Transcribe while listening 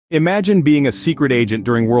Imagine being a secret agent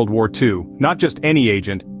during World War II, not just any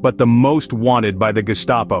agent, but the most wanted by the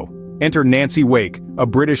Gestapo. Enter Nancy Wake, a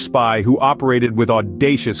British spy who operated with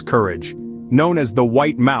audacious courage. Known as the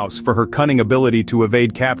White Mouse for her cunning ability to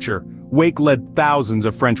evade capture, Wake led thousands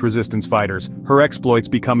of French resistance fighters, her exploits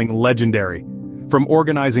becoming legendary. From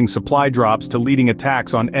organizing supply drops to leading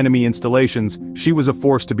attacks on enemy installations, she was a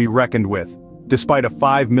force to be reckoned with. Despite a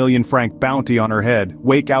 5 million franc bounty on her head,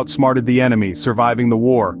 Wake outsmarted the enemy, surviving the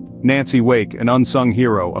war. Nancy Wake, an unsung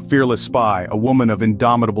hero, a fearless spy, a woman of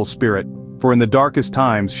indomitable spirit. For in the darkest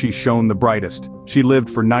times she shone the brightest. She lived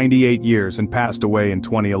for 98 years and passed away in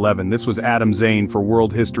 2011. This was Adam Zane for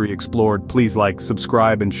World History Explored. Please like,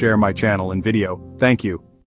 subscribe and share my channel and video. Thank you.